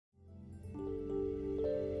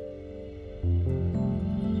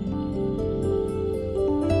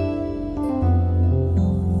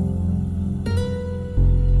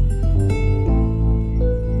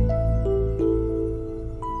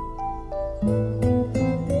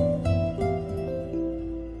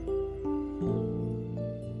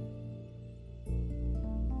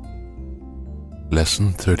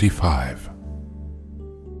Lesson 35.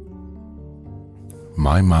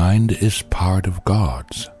 My mind is part of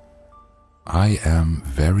God's. I am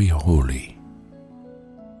very holy.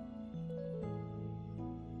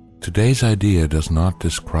 Today's idea does not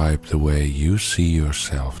describe the way you see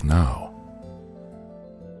yourself now.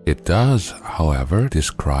 It does, however,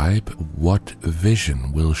 describe what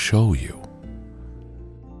vision will show you.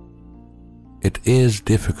 It is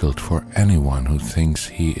difficult for anyone who thinks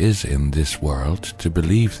he is in this world to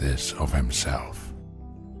believe this of himself.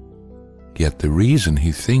 Yet the reason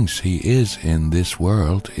he thinks he is in this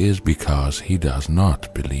world is because he does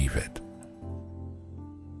not believe it.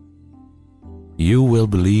 You will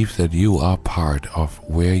believe that you are part of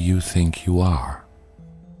where you think you are.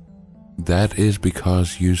 That is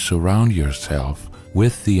because you surround yourself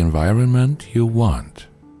with the environment you want.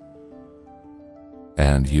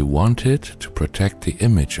 And you want it to protect the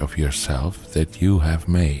image of yourself that you have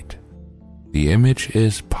made. The image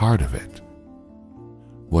is part of it.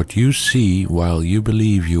 What you see while you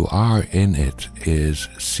believe you are in it is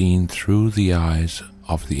seen through the eyes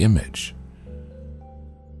of the image.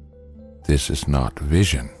 This is not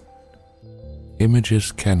vision.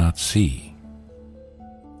 Images cannot see.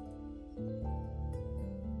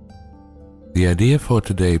 The idea for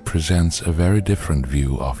today presents a very different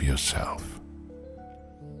view of yourself.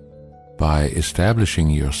 By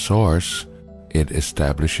establishing your source, it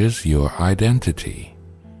establishes your identity,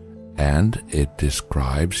 and it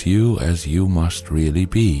describes you as you must really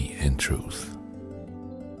be in truth.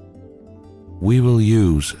 We will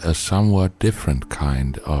use a somewhat different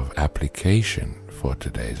kind of application for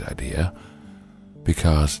today's idea,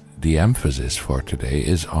 because the emphasis for today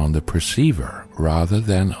is on the perceiver rather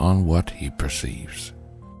than on what he perceives.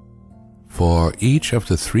 For each of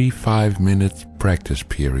the 3 5-minute practice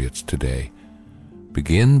periods today,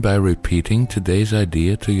 begin by repeating today's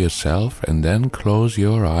idea to yourself and then close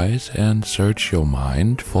your eyes and search your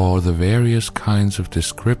mind for the various kinds of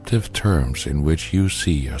descriptive terms in which you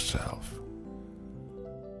see yourself.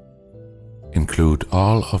 Include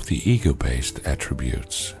all of the ego-based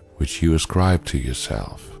attributes which you ascribe to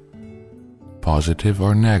yourself, positive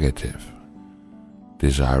or negative,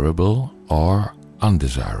 desirable or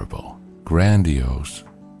undesirable, grandiose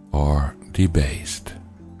or debased.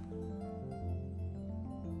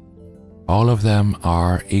 All of them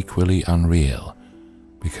are equally unreal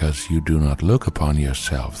because you do not look upon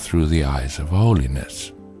yourself through the eyes of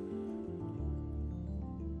holiness.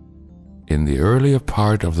 In the earlier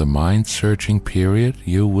part of the mind-searching period,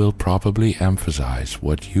 you will probably emphasize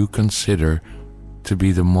what you consider to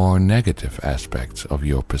be the more negative aspects of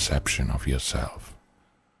your perception of yourself.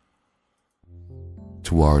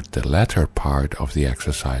 Toward the latter part of the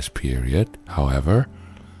exercise period, however,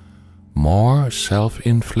 more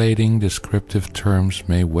self-inflating descriptive terms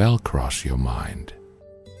may well cross your mind.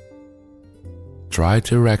 Try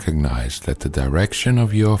to recognize that the direction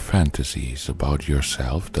of your fantasies about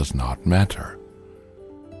yourself does not matter.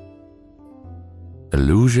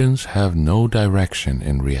 Illusions have no direction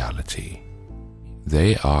in reality.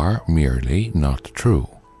 They are merely not true.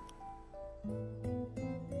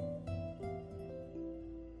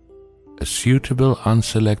 A suitable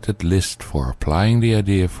unselected list for applying the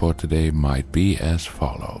idea for today might be as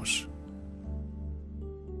follows.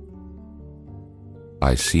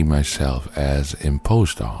 I see myself as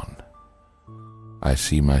imposed on. I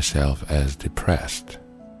see myself as depressed.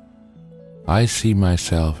 I see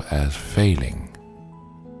myself as failing.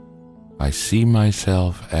 I see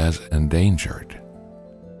myself as endangered.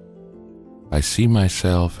 I see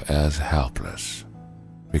myself as helpless,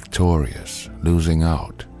 victorious, losing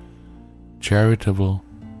out, charitable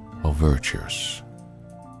or virtuous.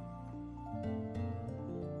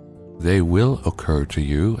 They will occur to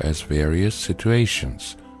you as various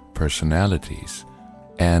situations, personalities,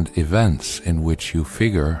 and events in which you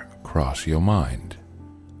figure across your mind.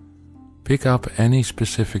 Pick up any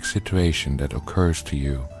specific situation that occurs to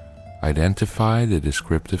you, identify the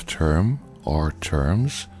descriptive term or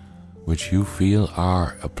terms which you feel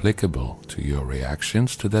are applicable to your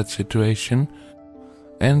reactions to that situation,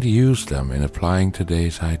 and use them in applying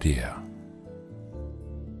today's idea.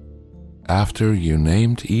 After you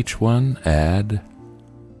named each one, add,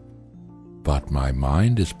 "But my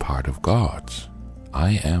mind is part of God's.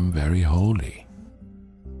 I am very holy."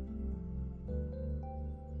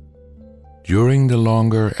 During the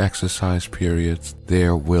longer exercise periods,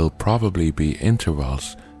 there will probably be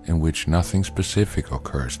intervals in which nothing specific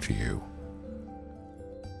occurs to you.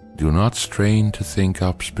 Do not strain to think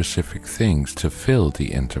up specific things to fill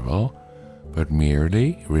the interval, but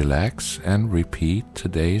merely relax and repeat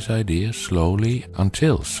today's idea slowly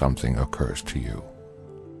until something occurs to you.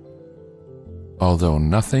 Although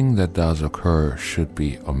nothing that does occur should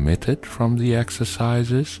be omitted from the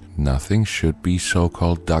exercises, nothing should be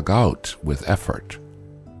so-called dug out with effort.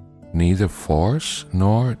 Neither force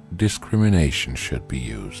nor discrimination should be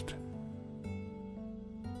used.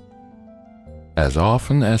 As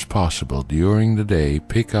often as possible during the day,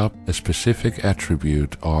 pick up a specific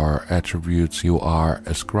attribute or attributes you are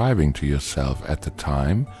ascribing to yourself at the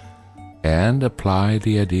time and apply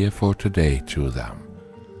the idea for today to them,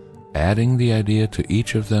 adding the idea to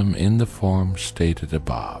each of them in the form stated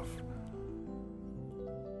above.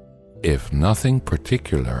 If nothing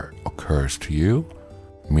particular occurs to you,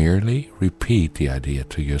 merely repeat the idea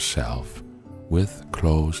to yourself with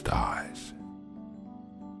closed eyes.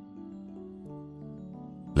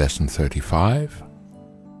 Lesson 35.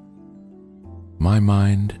 My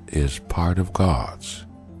mind is part of God's.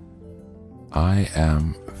 I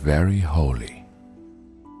am very holy.